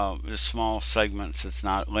has small segments. It's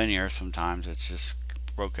not linear. Sometimes it's just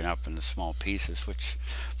broken up into small pieces, which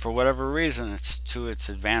for whatever reason it's to its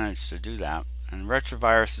advantage to do that. And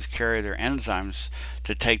retroviruses carry their enzymes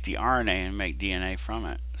to take the RNA and make DNA from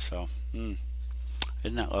it. So, isn't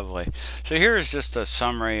that lovely? So here is just a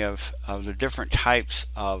summary of the different types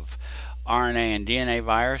of RNA and DNA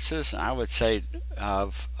viruses. And I would say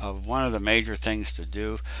of one of the major things to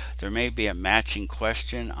do, there may be a matching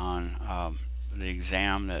question on the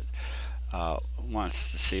exam that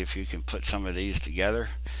wants to see if you can put some of these together.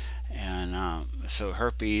 And so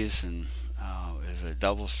herpes and is a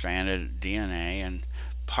double-stranded DNA, and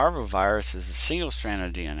parvovirus is a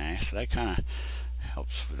single-stranded DNA, so that kind of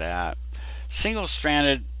helps with that.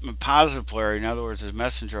 Single-stranded positive polarity, in other words, is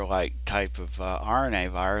messenger-like type of RNA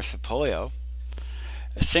virus of polio.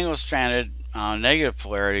 A single-stranded negative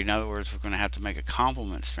polarity, in other words, we're going to have to make a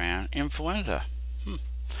complement strand, influenza.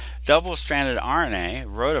 Double-stranded RNA,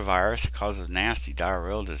 rotavirus, causes nasty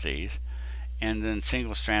diarrheal disease. And then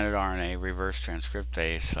single-stranded RNA, reverse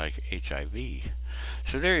transcriptase, like HIV.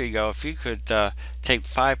 So there you go. If you could take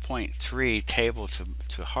 5.3 table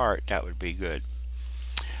to heart, that would be good.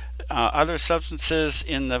 Other substances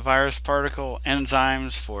in the virus particle,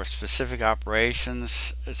 enzymes for specific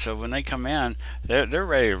operations. So when they come in, they're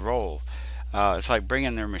ready to roll. It's like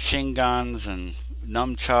bringing their machine guns and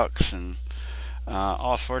nunchucks and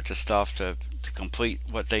all sorts of stuff to complete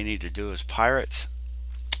what they need to do as pirates.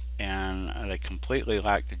 And they completely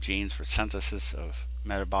lack the genes for synthesis of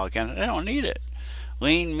metabolic enzymes. They don't need it.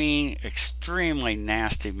 Lean, mean, extremely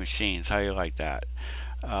nasty machines. How do you like that?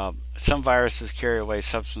 Some viruses carry away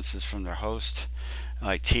substances from their host,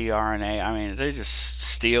 like tRNA. I mean, they just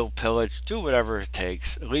steal, pillage, do whatever it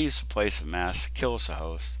takes. It leaves the place a mess, kills the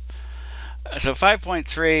host. So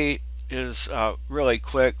 5.3 is really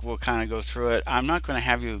quick. We'll kind of go through it. I'm not going to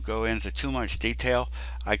have you go into too much detail.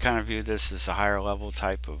 I kind of view this as a higher level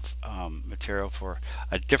type of material for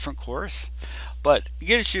a different course, but it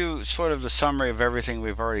gives you sort of the summary of everything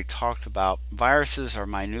we've already talked about. Viruses are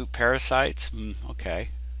minute parasites. Okay,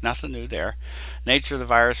 nothing new there. Nature of the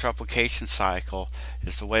virus replication cycle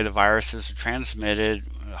is the way the viruses are transmitted,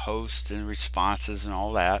 host and responses and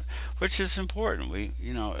all that, which is important.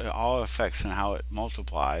 It all affects on how it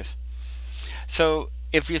multiplies. So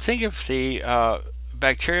if you think of the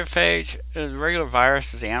bacteriophage, the regular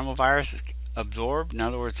virus is the animal virus, is absorbed. In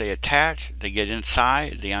other words, they attach, they get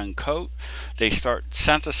inside, they uncoat, they start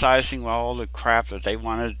synthesizing all the crap that they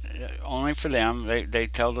wanted only for them. They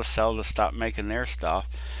tell the cell to stop making their stuff.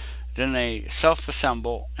 Then they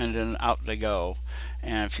self-assemble, and then out they go.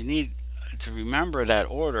 And if you need to remember that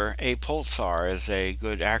order, APULSAR is a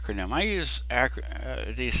good acronym. I use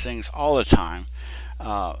these things all the time.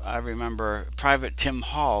 I remember Private Tim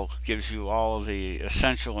Hall gives you all the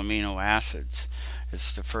essential amino acids.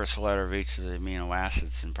 It's the first letter of each of the amino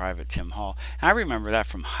acids in Private Tim Hall. And I remember that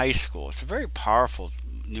from high school. It's a very powerful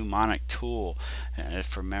mnemonic tool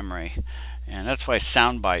for memory. And that's why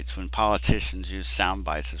sound bites, when politicians use sound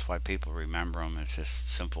bites, is why people remember them. It's just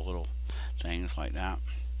simple little things like that.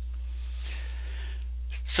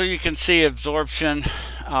 So you can see absorption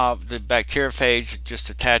of the bacteriophage just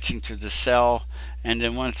attaching to the cell, and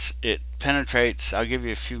then once it penetrates, I'll give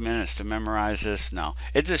you a few minutes to memorize this. No,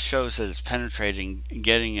 it just shows that it's penetrating,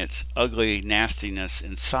 getting its ugly nastiness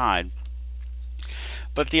inside.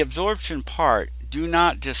 But the absorption part, do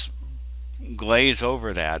not just glaze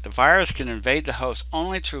over that. The virus can invade the host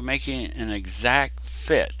only through making an exact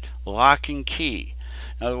fit, lock and key.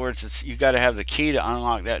 In other words, you got to have the key to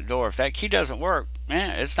unlock that door. If that key doesn't work,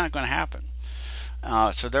 it's not going to happen.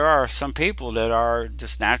 So there are some people that are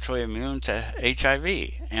just naturally immune to HIV,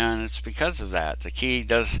 and it's because of that. The key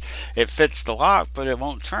it fits the lock, but it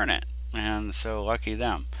won't turn it, and so lucky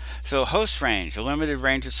them. So host range, a limited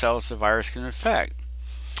range of cells the virus can infect.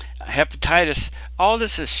 Hepatitis, all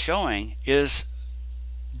this is showing is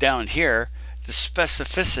down here the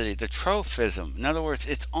specificity, the trophism. In other words,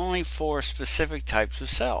 it's only for specific types of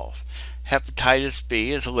cells. Hepatitis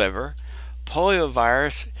B is liver.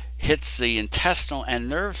 Poliovirus hits the intestinal and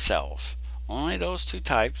nerve cells. Only those two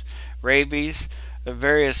types. Rabies,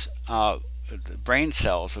 various brain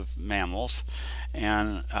cells of mammals,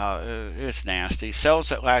 and it's nasty. Cells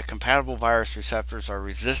that lack compatible virus receptors are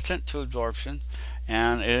resistant to absorption,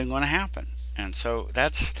 and it isn't going to happen. And so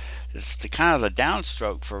it's the kind of the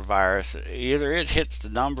downstroke for a virus. Either it hits the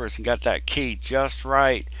numbers and got that key just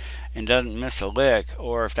right and doesn't miss a lick,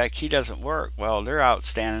 or if that key doesn't work, well, they're out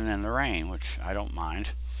standing in the rain, which I don't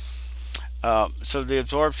mind. So the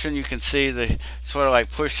absorption, you can see the sort of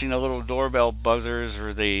like pushing the little doorbell buzzers,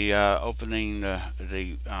 or the opening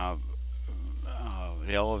the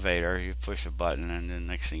elevator. You push a button, and then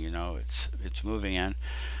next thing you know, it's moving in.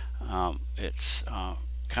 It's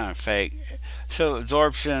kind of fake. So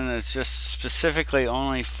absorption is just specifically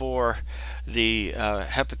only for the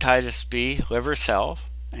hepatitis B liver cells,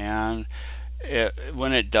 and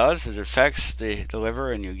when it does, it affects the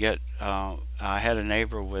liver, and you get I had a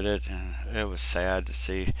neighbor with it, and it was sad to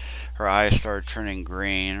see her eyes started turning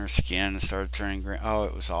green, her skin started turning green. Oh,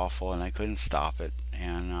 it was awful, and I couldn't stop it,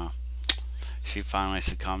 and she finally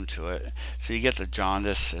succumbed to it. So you get the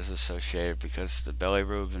jaundice is associated because the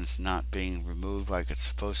bilirubin's not being removed like it's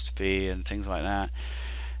supposed to be, and things like that.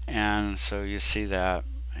 And so you see that,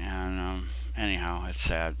 and anyhow, it's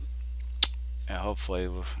sad. Hopefully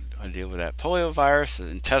we'll deal with that. Poliovirus, the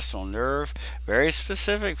intestinal nerve, very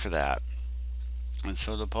specific for that. And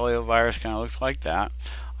so the poliovirus kind of looks like that.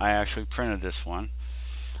 I actually printed this one,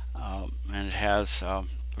 and it has a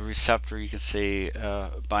receptor. You can see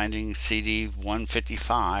binding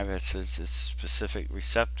CD155. It's a specific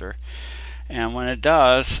receptor. And when it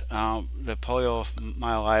does, the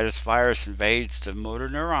poliomyelitis virus invades the motor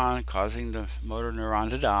neuron, causing the motor neuron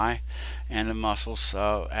to die, and the muscles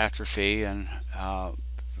atrophy, and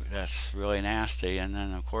that's really nasty. And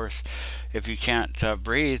then, of course, if you can't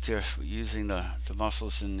breathe using the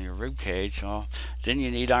muscles in your rib cage, well, then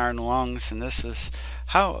you need iron lungs, and this is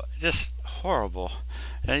how just horrible.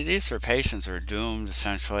 These are patients who are doomed,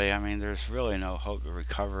 essentially. I mean, there's really no hope of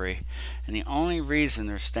recovery, and the only reason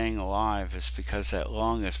they're staying alive is because that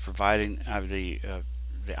lung is providing the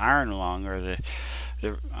iron lung, or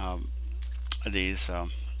these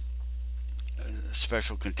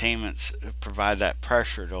special containments provide that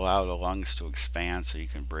pressure to allow the lungs to expand so you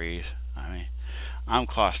can breathe. I mean, I'm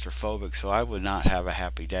claustrophobic, so I would not have a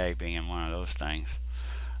happy day being in one of those things.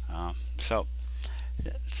 So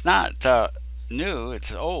it's not new,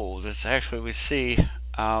 it's old. It's actually, we see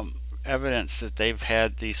evidence that they've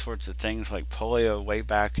had these sorts of things like polio way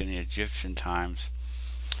back in the Egyptian times.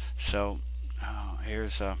 So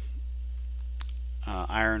here's a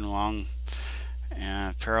iron lung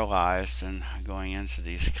and paralyzed and going into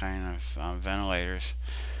these kind of ventilators.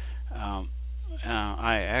 I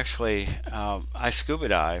actually I scuba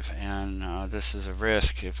dive, and this is a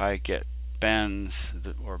risk if I get bends,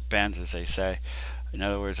 or bent as they say. In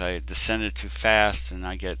other words, I descended too fast and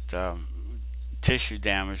I get tissue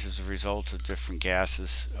damage as a result of different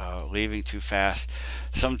gases leaving too fast.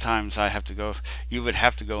 Sometimes I have to go, you would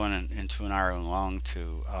have to go into an iron lung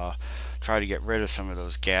to try to get rid of some of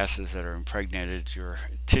those gases that are impregnated to your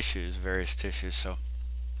tissues, various tissues. So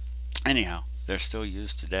anyhow, they're still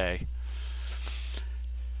used today.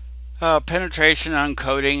 Penetration,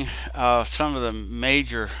 uncoating, some of the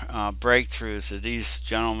major breakthroughs of these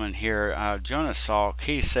gentlemen here. Jonas Salk,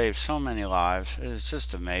 he saved so many lives. It's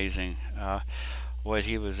just amazing what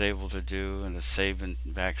he was able to do, and the saving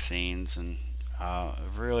vaccines, and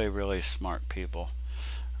really, really smart people.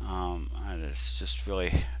 And it's just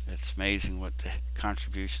really, it's amazing what the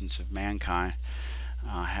contributions of mankind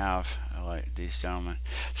have, like these gentlemen.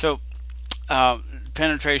 So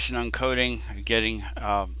penetration, uncoating, getting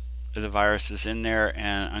the viruses in there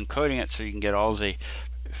and uncoating it so you can get all the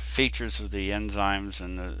features of the enzymes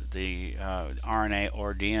and the RNA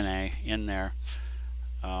or DNA in there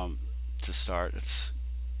to start. It's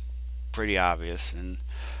pretty obvious. And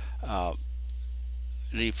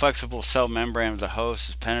the flexible cell membrane of the host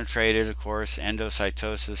is penetrated, of course.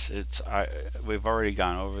 Endocytosis, we've already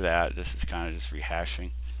gone over that. This is kind of just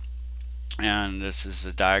rehashing. And this is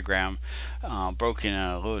the diagram broken in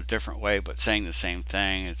a little different way, but saying the same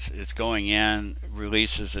thing. It's going in,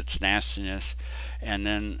 releases its nastiness, and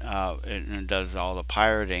then it does all the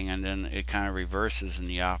pirating, and then it kind of reverses in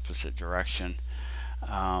the opposite direction.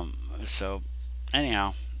 So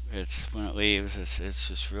anyhow, it's when it leaves, it's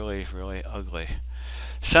just really, really ugly.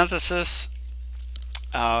 Synthesis,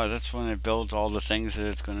 that's when it builds all the things that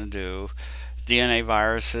it's going to do. DNA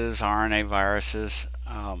viruses, RNA viruses,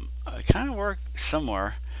 kind of work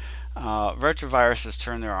similar. Retroviruses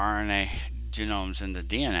turn their RNA genomes into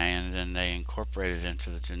DNA, and then they incorporate it into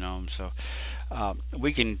the genome. So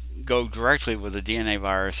we can go directly with the DNA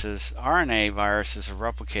viruses. RNA viruses are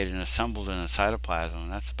replicated and assembled in the cytoplasm,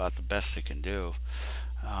 and that's about the best it can do.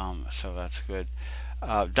 So that's good.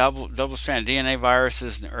 Double-strand DNA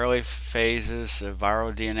viruses in the early phases,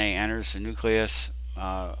 viral DNA enters the nucleus,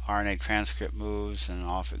 RNA transcript moves, and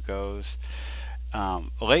off it goes.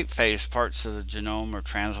 Late phase parts of the genome are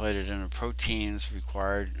translated into proteins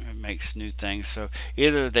required. It makes new things. So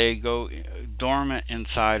either they go dormant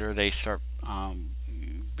inside, or they start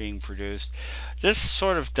being produced. This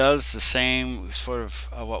sort of does the same sort of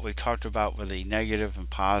what we talked about with the negative and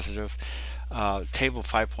positive. Table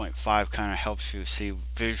 5.5 kind of helps you see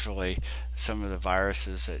visually some of the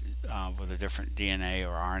viruses that with the different DNA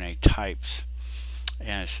or RNA types,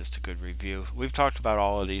 and it's just a good review. We've talked about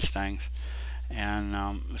all of these things. And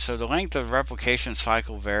so the length of replication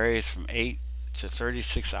cycle varies from 8 to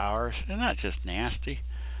 36 hours. Isn't that just nasty?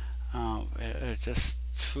 It's just,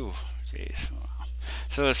 phew, geez. Wow.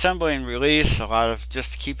 So assembly and release, a lot of,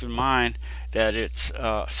 just to keep in mind that it's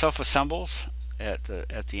self-assembles at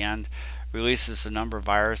the end, releases the number of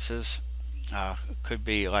viruses. Could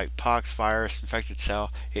be like pox virus, infected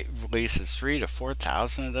cell. It releases 3,000 to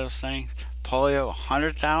 4,000 of those things. Polio,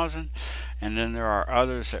 100,000. and then there are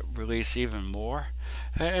others that release even more.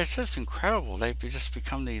 It's just incredible. They just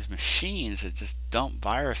become these machines that just dump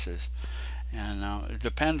viruses, and it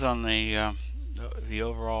depends on the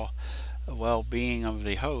overall well-being of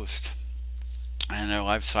the host and their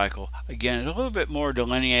life cycle. Again, it's a little bit more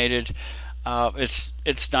delineated.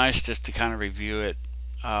 It's nice just to kind of review it.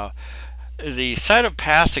 The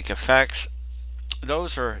cytopathic effects,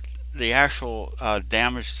 those are the actual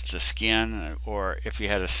damage to the skin, or if you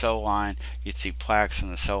had a cell line, you'd see plaques in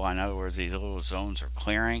the cell line. In other words, these little zones are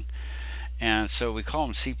clearing. And so we call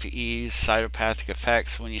them CPEs, cytopathic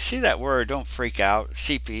effects. When you see that word, don't freak out.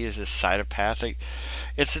 CPE is just cytopathic.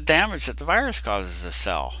 It's the damage that the virus causes the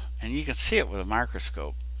cell, and you can see it with a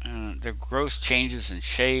microscope. There are gross changes in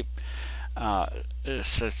shape.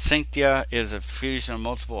 Syncytia is a fusion of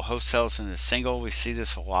multiple host cells into a single. We see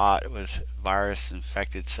this a lot with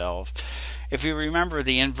virus-infected cells. If you remember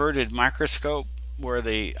the inverted microscope, where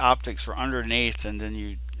the optics were underneath, and then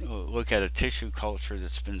you look at a tissue culture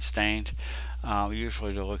that's been stained,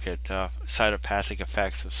 usually to look at cytopathic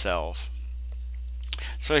effects of cells.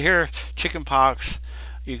 So here, chickenpox,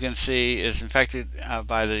 you can see, is infected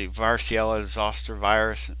by the Varicella zoster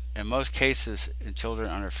virus. In most cases, in children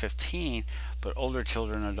under 15, but older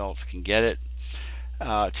children and adults can get it.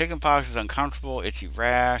 Chickenpox is uncomfortable, itchy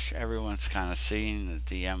rash. Everyone's kind of seeing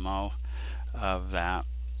the MO of that.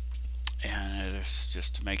 And it is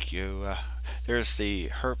just to make you, there's the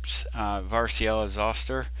herpes, Varicella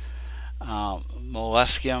zoster,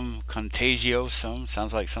 molluscum contagiosum,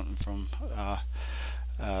 sounds like something from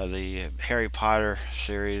the Harry Potter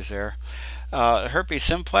series there. Herpes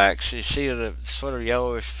simplex, you see the sort of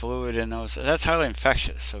yellowish fluid in those. That's highly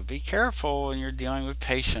infectious, so be careful when you're dealing with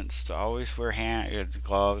patients to always wear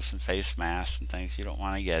gloves and face masks and things. You don't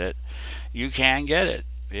want to get it. You can get it.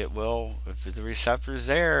 It will, if the receptor is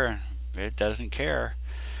there, it doesn't care.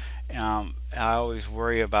 I always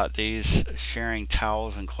worry about these sharing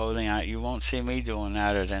towels and clothing. You won't see me doing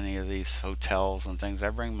that at any of these hotels and things. I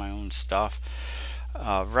bring my own stuff.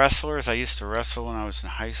 Wrestlers, I used to wrestle when I was in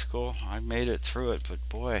high school. I made it through it, but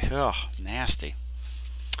boy, nasty.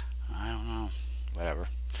 I don't know, whatever.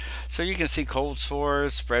 So you can see cold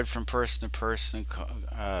sores spread from person to person,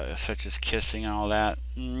 such as kissing and all that.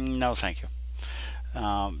 No, thank you.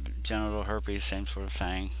 Genital herpes, same sort of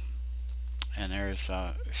thing. And there's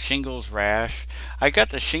shingles rash. I got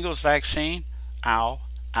the shingles vaccine. Ow,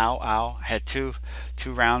 ow, ow. I had two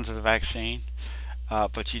rounds of the vaccine.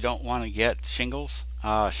 But you don't want to get shingles.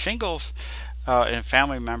 Shingles, a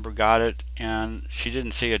family member got it, and she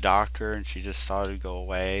didn't see a doctor, and she just thought it'd go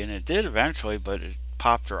away, and it did eventually, but it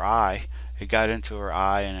popped her eye. It got into her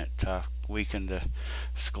eye, and it weakened the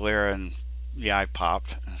sclera, and the eye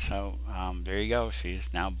popped. And so there you go.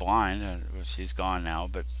 She's now blind. She's gone now,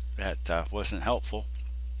 but that wasn't helpful.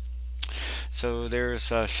 So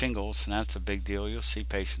there's shingles, and that's a big deal. You'll see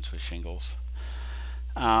patients with shingles.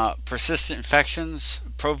 Persistent infections,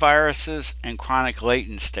 proviruses, and chronic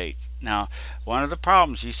latent states. Now, one of the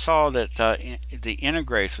problems you saw that the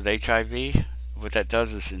integrase with HIV, what that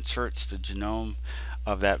does is inserts the genome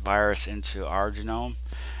of that virus into our genome.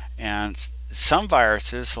 And some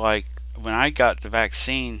viruses, like when I got the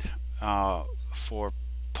vaccine for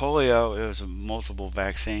polio, it was a multiple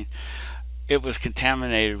vaccine. It was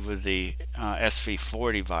contaminated with the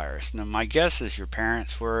SV40 virus. Now, my guess is your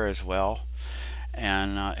parents were as well.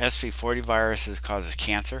 And SV40 viruses causes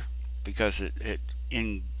cancer because it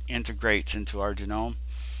integrates into our genome.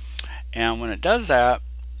 And when it does that,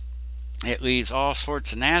 it leaves all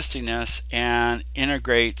sorts of nastiness and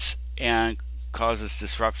integrates and causes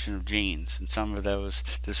disruption of genes. And some of those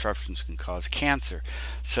disruptions can cause cancer.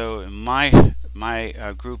 So in my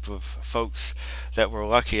group of folks that were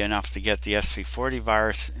lucky enough to get the SV40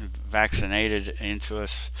 virus vaccinated into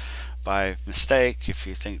us by mistake, if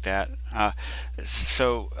you think that,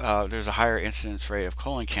 there's a higher incidence rate of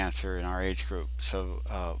colon cancer in our age group. So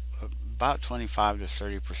about 25 to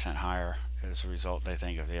 30% higher as a result, they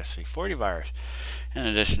think, of the SV40 virus, in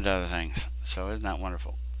addition to other things. So isn't that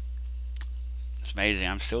wonderful? It's amazing.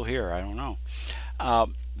 I'm still here. I don't know.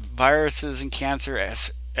 Viruses and cancer,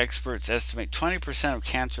 experts estimate 20% of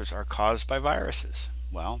cancers are caused by viruses.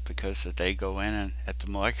 Well, because they go in and at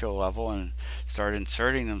the molecular level and start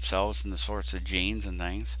inserting themselves in the sorts of genes and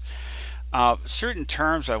things. Certain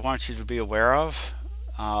terms I want you to be aware of.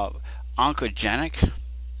 Oncogenic.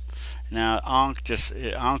 Now,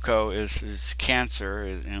 onco is cancer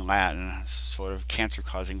in Latin, sort of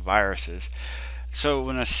cancer-causing viruses. So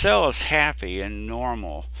when a cell is happy and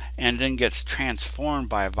normal and then gets transformed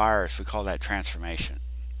by a virus, we call that transformation.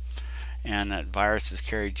 and that viruses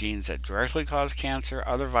carry genes that directly cause cancer.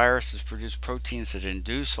 Other viruses produce proteins that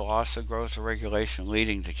induce loss of growth or regulation,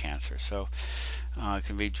 leading to cancer. So it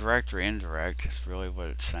can be direct or indirect, is really what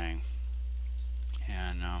it's saying.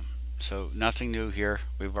 And so nothing new here.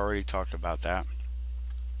 We've already talked about that.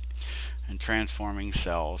 And transforming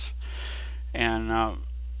cells. And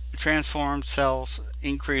transformed cells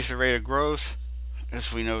increase the rate of growth,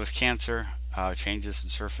 as we know with cancer. Changes in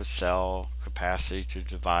surface cell capacity to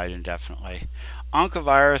divide indefinitely.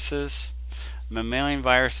 Oncoviruses, mammalian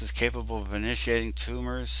viruses capable of initiating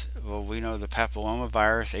tumors. Well, we know the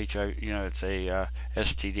papillomavirus, HIV, it's a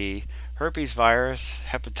STD. Herpes virus,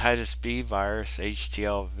 hepatitis B virus,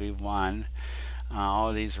 HTLV1. All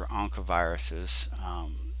of these are oncoviruses,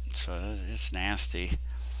 so it's nasty.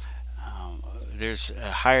 There's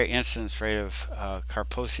a higher incidence rate of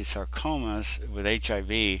Kaposi sarcomas with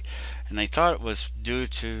HIV, and they thought it was due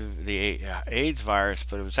to the AIDS virus,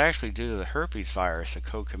 but it was actually due to the herpes virus, a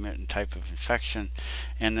concomitant type of infection,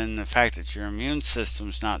 and then the fact that your immune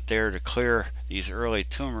system's not there to clear these early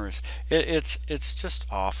tumors. It's just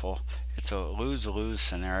awful. It's a lose-lose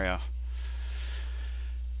scenario.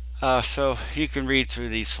 So you can read through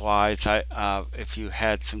these slides. If you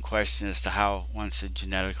had some questions as to how once it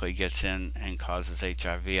genetically gets in and causes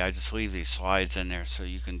HIV, I just leave these slides in there so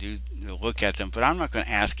you can look at them. But I'm not going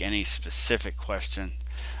to ask any specific question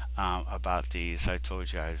about these. I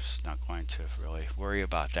told you I was not going to really worry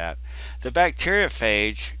about that. The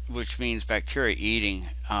bacteriophage, which means bacteria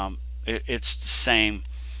eating, it's the same.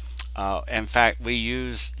 In fact, we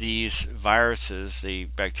use these viruses, the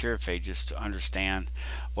bacteriophages, to understand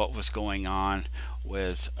what was going on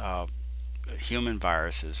with human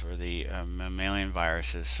viruses or the mammalian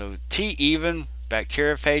viruses. So T-even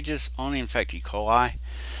bacteriophages only infect E. coli.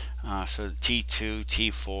 So T2,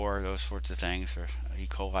 T4, those sorts of things are E.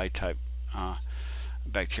 coli type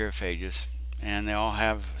bacteriophages, and they all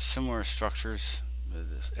have similar structures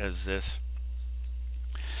as this.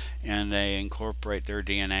 And they incorporate their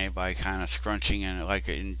DNA by kind of scrunching in like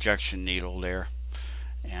an injection needle there,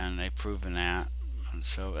 and they've proven that. And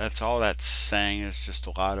so that's all that's saying, is just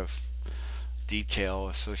a lot of detail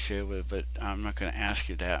associated with it, but I'm not going to ask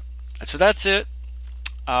you that. So that's it.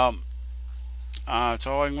 It's all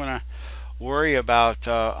I'm going to worry about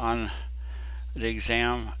on the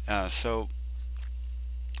exam. So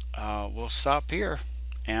we'll stop here,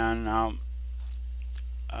 and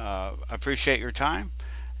appreciate your time,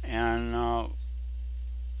 and I'll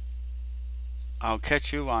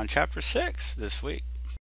catch you on chapter 6 this week.